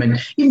time, and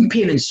even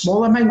paying in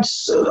small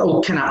amounts,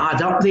 it'll kind of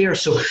add up there.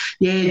 So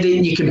yeah,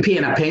 you can pay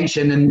in a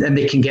pension and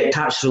they can get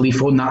tax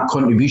relief on that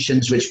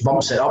contributions, which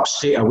bumps it up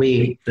straight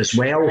away as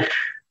well.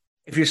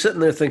 If you're sitting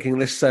there thinking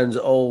this sounds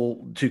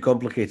all too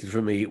complicated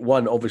for me,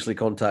 one, obviously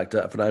contact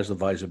a financial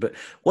advisor, but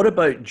what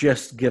about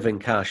just giving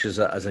cash as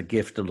a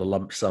gift and a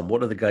lump sum?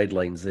 What are the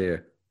guidelines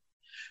there?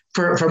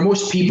 For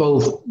most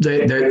people,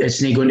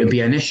 it's not going to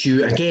be an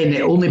issue. Again,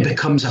 it only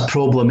becomes a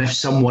problem if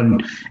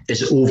someone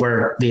is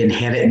over the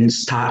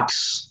inheritance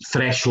tax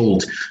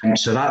threshold.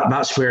 So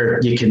that's where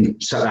you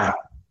can sort of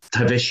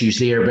have issues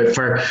there. But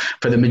for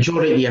the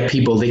majority of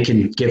people, they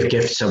can give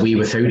gifts away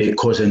without it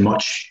causing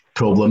much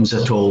problems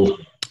at all.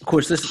 Of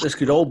course, this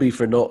could all be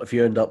for if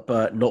you end up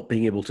not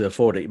being able to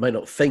afford it. You might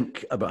not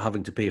think about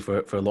having to pay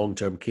for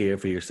long-term care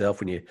for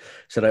yourself when you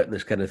set out in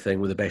this kind of thing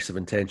with the best of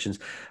intentions.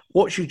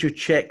 What should your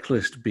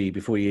checklist be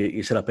before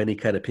you set up any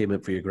kind of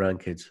payment for your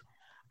grandkids?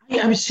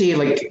 I would say,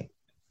 like,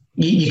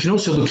 you can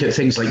also look at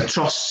things like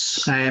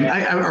trusts,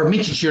 or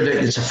making sure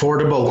that it's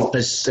affordable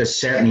is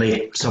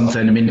certainly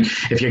something. I mean,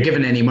 if you're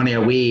giving any money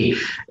away,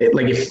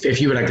 like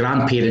if you were a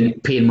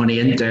grandparent paying money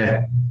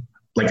into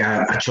like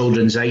a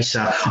children's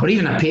ISA, or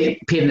even a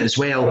parent as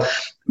well,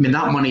 I mean,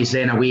 that money is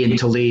then away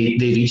until they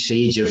reach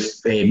the age of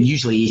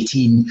usually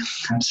 18.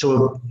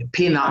 So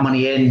paying that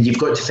money in, you've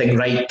got to think,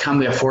 right, can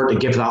we afford to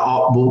give that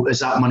up? Well,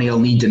 is that money I'll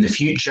need in the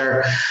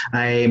future?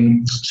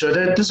 So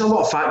there's a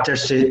lot of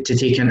factors to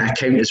take into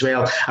account as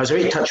well. I was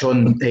about to touch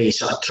on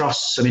sort of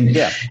trusts. I mean,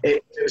 if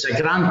it was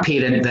a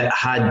grandparent that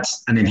had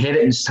an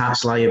inheritance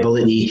tax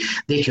liability,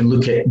 they can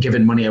look at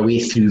giving money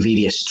away through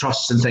various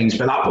trusts and things,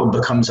 but that one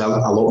becomes a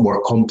lot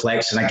more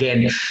complex. And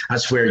again,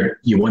 that's where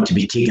you want to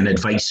be taking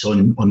advice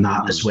on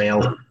that as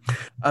well.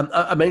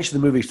 I mentioned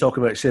the movies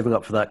talking about saving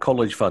up for that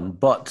college fund,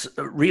 but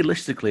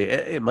realistically,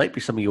 it might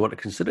be something you want to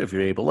consider if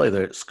you're able,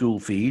 either school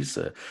fees,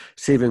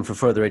 saving for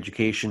further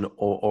education,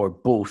 or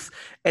both.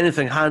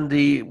 Anything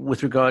handy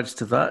with regards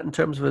to that in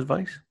terms of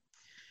advice?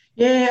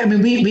 Yeah, I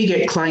mean, we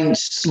get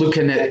clients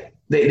looking at,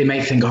 they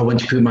might think, oh, I want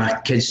to put my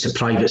kids to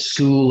private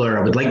school, or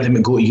I would like them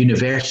to go to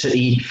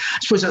university. I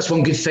suppose that's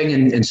one good thing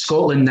in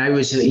Scotland now,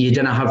 is that you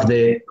didn't have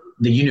the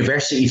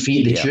university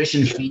fee, the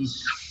tuition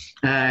fees.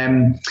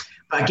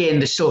 But again,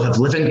 they still have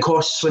living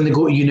costs when they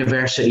go to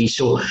university.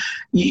 So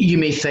you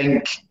may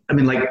think, I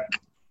mean, like,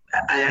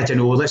 I don't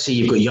know, let's say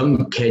you've got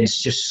young kids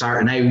just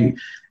starting out,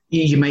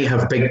 you might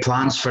have big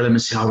plans for them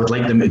and say, I would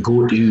like them to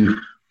go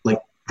to like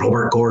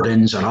Robert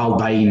Gordon's or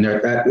Albine or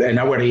in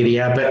our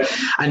area. But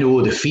I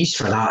know the fees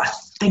for that, I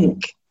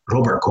think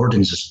Robert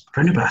Gordon's is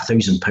around about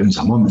 £1,000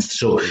 a month.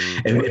 So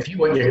if you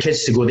want your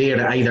kids to go there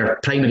at either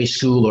primary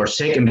school or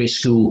secondary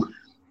school,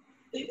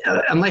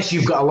 unless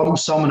you've got a lump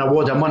sum and a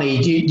wad of money,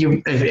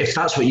 if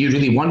that's what you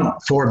really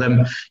want for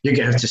them, you're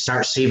going to have to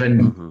start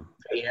saving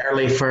very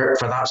early for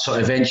that sort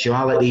of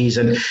eventualities.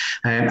 And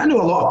I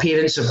know a lot of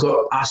parents have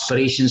got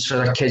aspirations for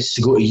their kids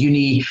to go to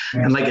uni.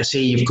 And like I say,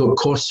 you've got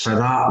costs for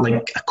that,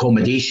 like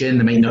accommodation.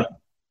 They might not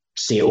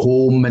stay at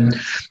home. And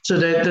so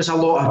there's a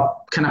lot of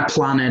kind of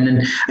planning.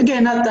 And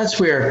again, that's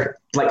where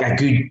like a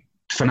good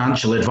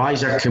financial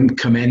advisor can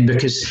come in,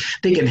 because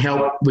they can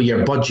help with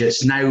your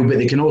budgets now, but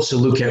they can also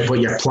look at what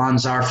your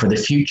plans are for the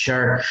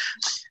future,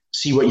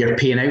 see what you're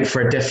paying out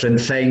for different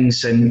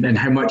things and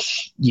how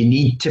much you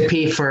need to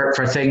pay for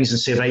things, and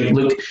say, right,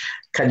 look,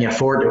 can you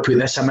afford to put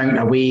this amount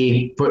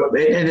away?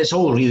 And it's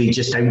all really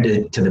just down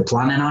to the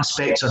planning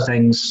aspects of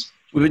things.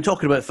 We've been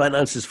talking about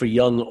finances for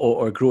young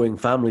or growing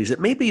families. It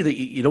may be that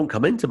you don't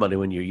come into money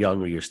when you're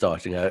young or you're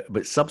starting out,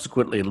 but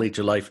subsequently in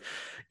later life,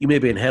 you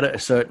maybe inherit a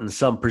certain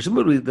sum.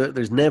 Presumably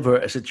there's never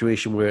a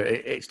situation where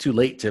it's too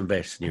late to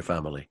invest in your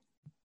family.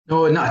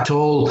 No, not at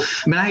all. I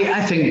mean,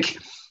 I think,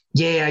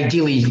 yeah,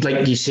 ideally,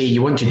 like you say,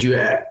 you want to do it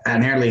at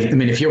an early, I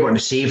mean, if you're wanting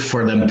to save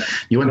for them,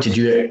 you want to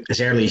do it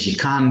as early as you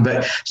can, but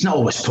it's not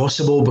always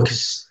possible,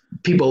 because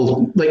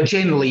people, like,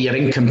 generally your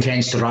income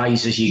tends to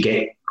rise as you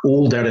get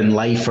older in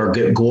life or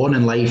go on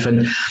in life.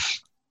 And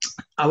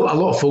a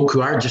lot of folk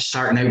who are just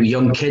starting out with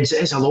young kids,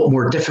 it is a lot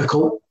more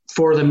difficult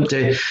for them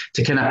to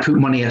kind of put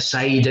money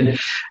aside. And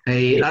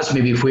that's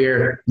maybe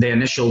where the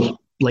initial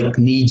like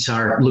needs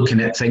are looking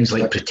at things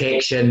like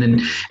protection.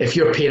 And if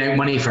you're paying out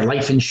money for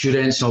life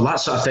insurance and all that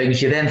sort of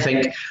things, you then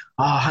think,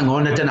 oh, hang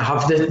on, I didn't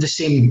have the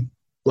same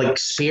like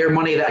spare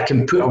money that I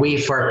can put away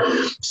for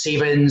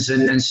savings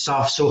and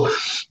stuff. So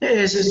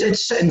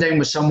it's sitting down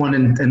with someone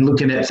and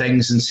looking at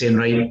things and saying,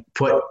 right,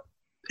 what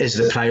is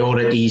the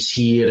priorities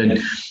here, and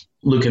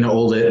looking at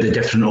all the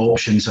different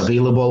options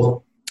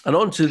available. And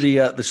on to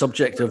the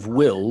subject of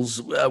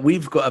wills,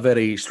 we've got a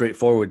very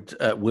straightforward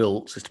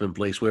will system in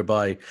place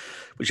whereby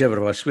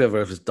whoever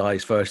of us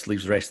dies first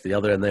leaves the rest to the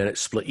other, and then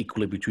it's split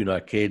equally between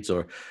our kids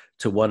or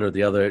to one or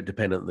the other,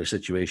 depending on their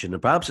situation.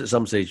 And perhaps at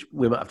some stage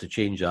we might have to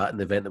change that in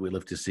the event that we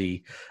live to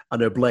see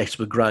and are blessed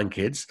with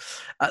grandkids.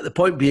 The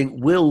point being,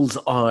 wills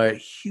are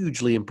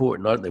hugely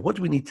important, aren't they? What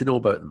do we need to know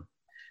about them?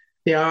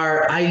 They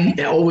are.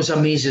 It always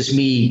amazes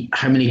me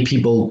how many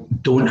people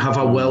don't have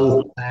a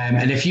will.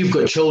 And if you've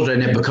got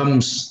children, it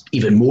becomes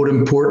even more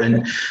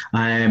important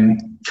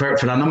for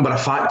a number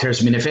of factors.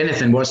 I mean, if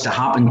anything was to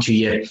happen to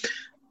you,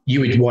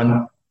 you would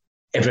want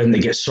everything to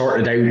get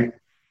sorted out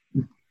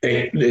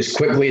as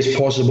quickly as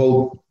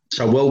possible.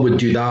 So a will would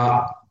do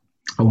that.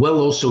 A will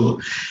also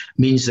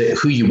means that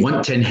who you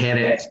want to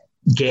inherit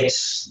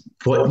gets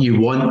what you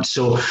want.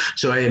 So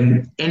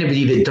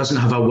anybody that doesn't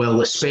have a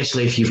will,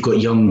 especially if you've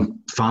got young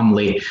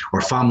family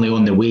or family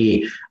on the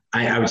way,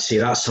 I would say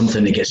that's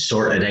something that gets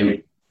sorted out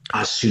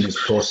as soon as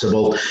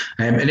possible.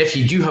 And if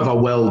you do have a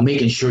will,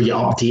 making sure you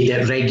update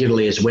it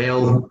regularly as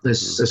well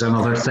is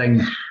another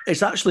thing.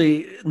 It's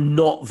actually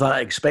not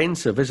that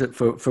expensive, is it,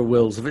 for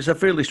wills? If it's a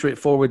fairly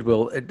straightforward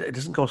will, it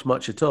doesn't cost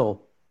much at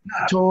all.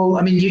 Not at all.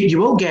 I mean, you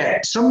will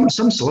get some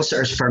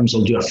solicitors firms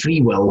will do a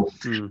free will,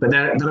 but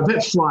they're a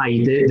bit fly.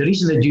 The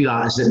reason they do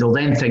that is that they'll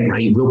then think,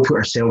 right, we'll put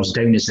ourselves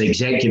down as the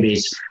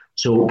executives.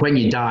 So when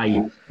you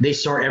die, they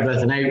sort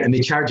everything out and they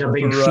charge a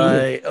big fee.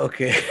 Right.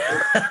 Okay.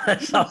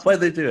 That's not why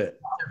they do it.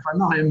 For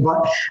nothing,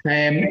 but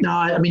no,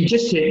 I mean,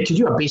 just to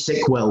do a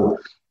basic will,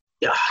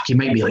 you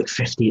might be like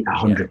 £50 to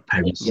 £100.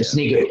 It's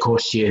not going to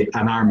cost you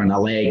an arm and a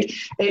leg.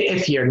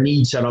 If your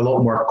needs are a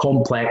lot more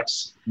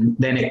complex,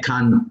 then it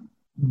can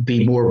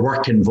be more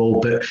work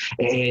involved, but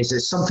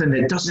it's something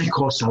that doesn't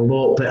cost a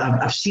lot. But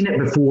I've seen it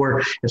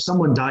before. If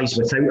someone dies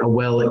without a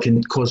will, it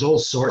can cause all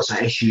sorts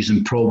of issues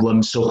and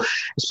problems. So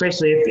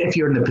especially if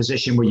you're in the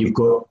position where you've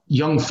got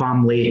young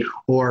family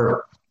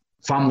or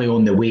family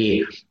on the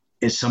way,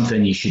 it's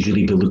something you should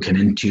really be looking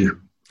into.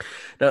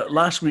 Now,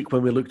 last week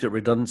when we looked at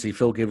redundancy,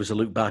 Phil gave us a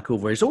look back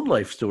over his own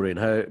life story and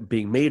how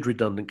being made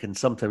redundant can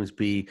sometimes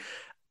be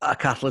a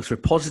catalyst for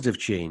positive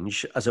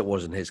change, as it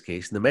was in his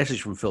case. And the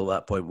message from Phil at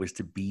that point was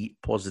to be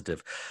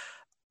positive.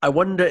 I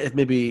wonder if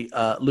maybe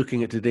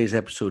looking at today's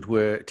episode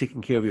where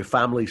taking care of your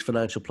family's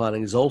financial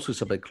planning is also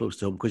something close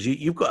to home, because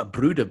you've got a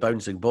brood of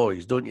bouncing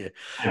boys, don't you?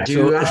 I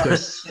do. I've got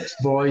 6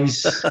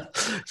 boys.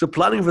 So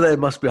planning for them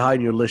must be high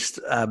on your list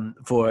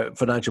for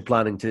financial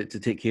planning to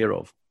take care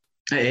of.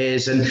 It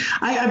is. And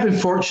I've been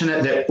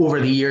fortunate that over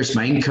the years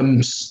my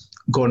income's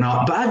gone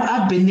up. But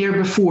I've been there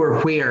before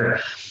where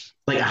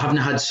I haven't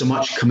had so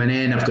much coming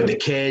in. I've got the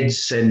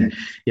kids and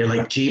you're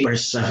like,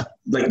 jeepers,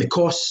 the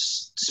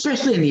costs,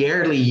 especially in the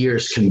early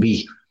years, can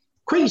be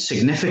quite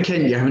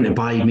significant. You're having to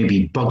buy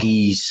maybe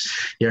buggies.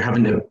 You're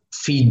having to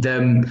feed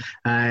them.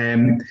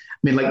 One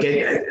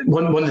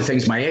of the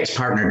things my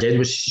ex-partner did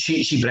was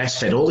she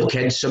breastfed all the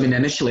kids. So,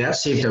 initially I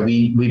saved a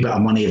wee bit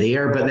of money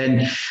there, but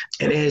then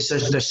there's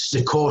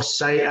the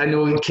costs. I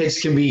know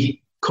kids can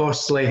be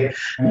costly.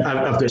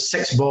 I've got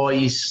 6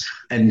 boys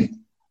and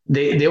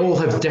they all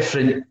have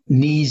different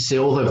needs. They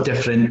all have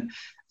different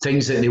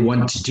things that they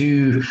want to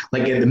do.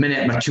 Like at the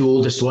minute, my 2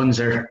 oldest ones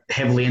are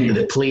heavily into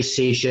the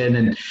PlayStation,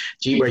 and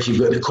jeepers, you've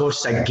got the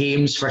cost of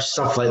games for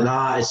stuff like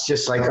that. It's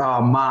just like,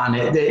 oh man,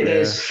 it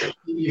is.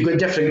 You've got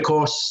different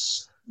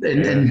costs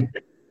and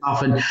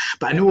often.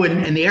 But I know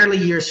in the early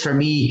years for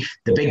me,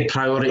 the big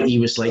priority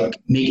was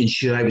making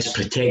sure I was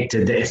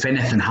protected, that if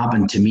anything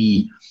happened to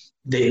me,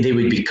 they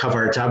would be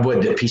covered. I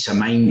wanted the peace of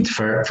mind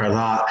for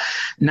that.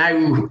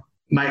 Now,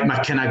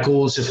 my kind of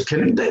goals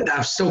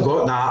I've still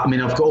got that.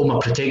 I've got all my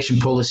protection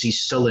policies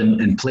still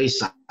in place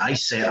that I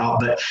set up,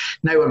 but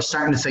now I'm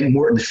starting to think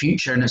more in the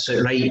future, and it's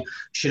like, right,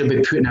 should I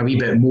be putting a wee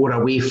bit more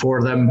away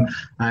for them?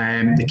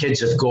 The kids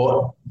have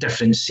got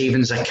different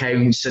savings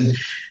accounts, and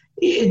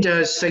it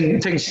does.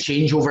 Things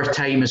change over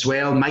time as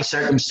well. My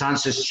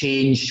circumstances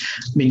change.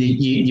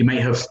 You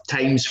might have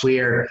times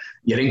where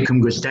your income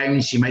goes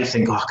down, so you might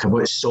think, I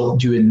want to stop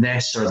doing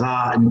this or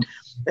that, and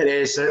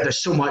there's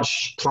so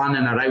much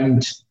planning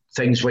around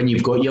things when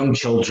you've got young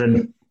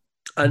children.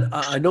 And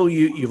I know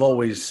you've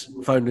always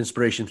found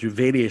inspiration through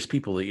various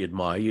people that you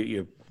admire.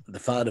 You're the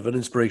fan of an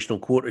inspirational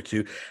quote or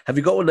two. Have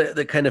you got one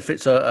that kind of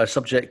fits our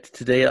subject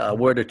today, a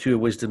word or two of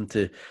wisdom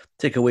to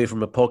take away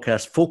from a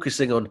podcast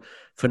focusing on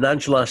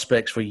financial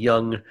aspects for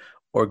young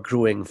or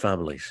growing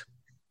families?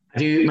 I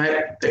do.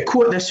 The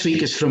quote this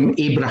week is from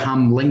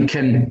Abraham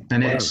Lincoln,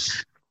 and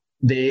it's,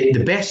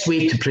 the best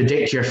way to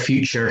predict your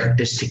future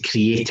is to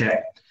create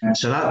it.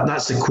 So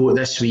that's the quote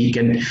this week.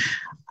 And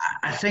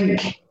I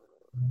think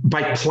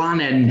by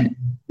planning,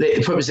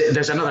 what was it?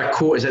 There's another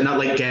quote, is it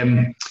not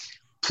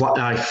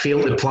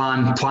fail to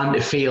plan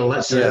to fail?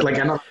 That's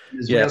another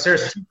as well. So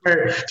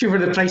there's two for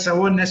the price of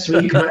one this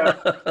week.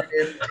 But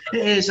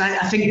it is.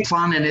 I think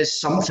planning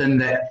is something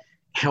that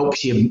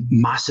helps you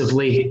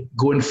massively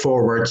going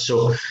forward.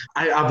 So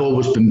I've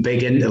always been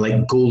big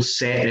into goal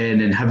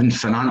setting and having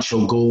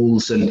financial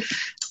goals and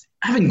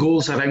having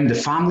goals around the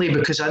family,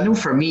 because I know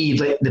for me,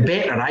 the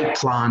better I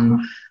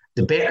plan,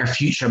 the better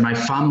future my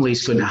family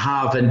is going to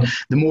have, and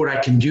the more I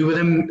can do with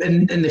them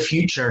in the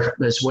future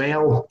as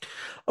well.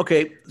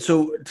 Okay,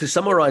 so to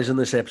summarize in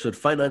this episode,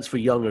 finance for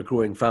young or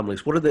growing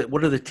families, what are the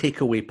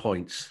takeaway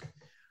points?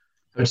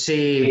 I would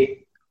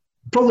say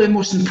probably the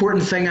most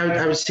important thing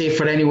I would say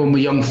for anyone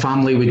with young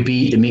family would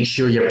be to make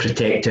sure you're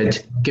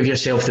protected. Give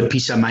yourself the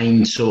peace of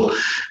mind. So,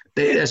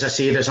 as I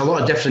say, there's a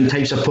lot of different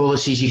types of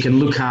policies you can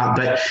look at,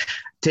 but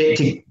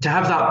to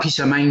have that peace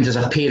of mind as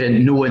a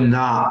parent, knowing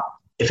that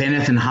if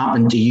anything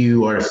happened to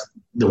you, or if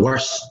the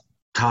worst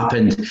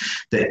happened,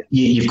 that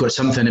you've got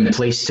something in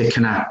place to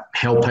kind of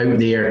help out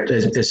there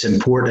is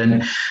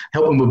important.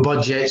 Helping with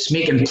budgets,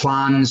 making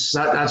plans,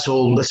 that's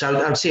all.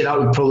 I'd say that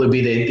would probably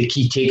be the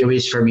key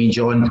takeaways for me,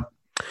 John.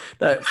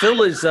 Now,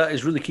 Phil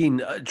is really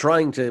keen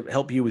trying to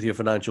help you with your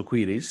financial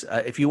queries.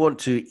 If you want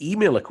to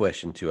email a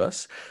question to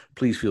us,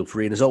 please feel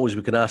free. And as always,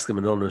 we can ask them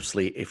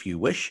anonymously if you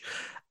wish.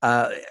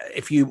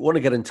 If you want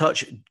to get in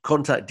touch,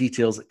 contact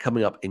details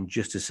coming up in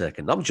just a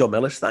second. I'm John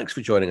Mellis. Thanks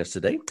for joining us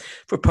today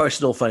for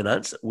Personal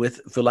Finance with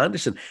Phil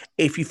Anderson.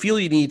 If you feel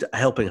you need a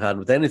helping hand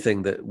with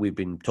anything that we've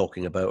been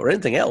talking about or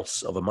anything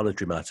else of a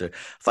monetary matter,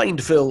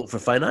 find Phil for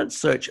finance,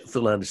 search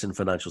Phil Anderson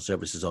Financial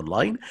Services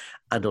online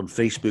and on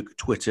Facebook,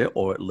 Twitter,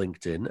 or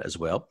LinkedIn as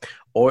well.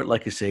 Or,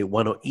 like I say,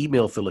 why not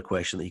email Phil a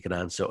question that he can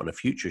answer on a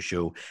future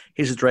show?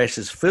 His address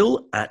is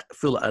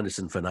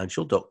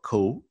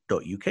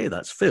phil@philandersonfinancial.co.uk.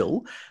 That's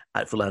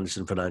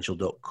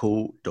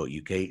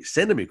phil@philandersonfinancial.co.uk.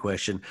 Send him your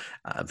question,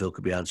 and Phil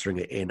could be answering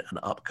it in an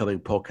upcoming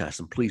podcast.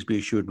 And please be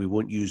assured we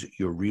won't use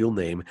your real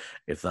name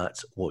if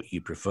that's what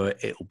you prefer.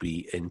 It will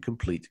be in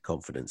complete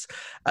confidence.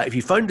 If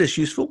you found this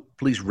useful,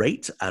 please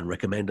rate and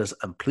recommend us,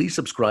 and please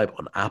subscribe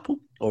on Apple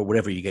or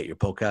wherever you get your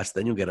podcast.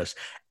 Then you'll get us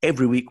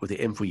every week with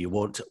the info you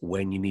want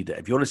when you need it.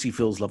 If you want to see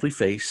Phil's lovely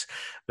face,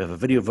 we have a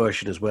video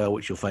version as well,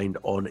 which you'll find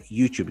on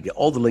YouTube. You get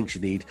all the links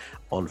you need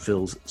on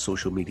Phil's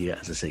social media.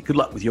 As I say, good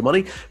luck with your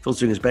money. Phil's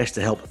doing his best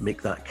to help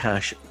make that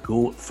cash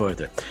go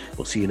further.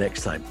 We'll see you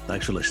next time.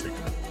 Thanks for listening.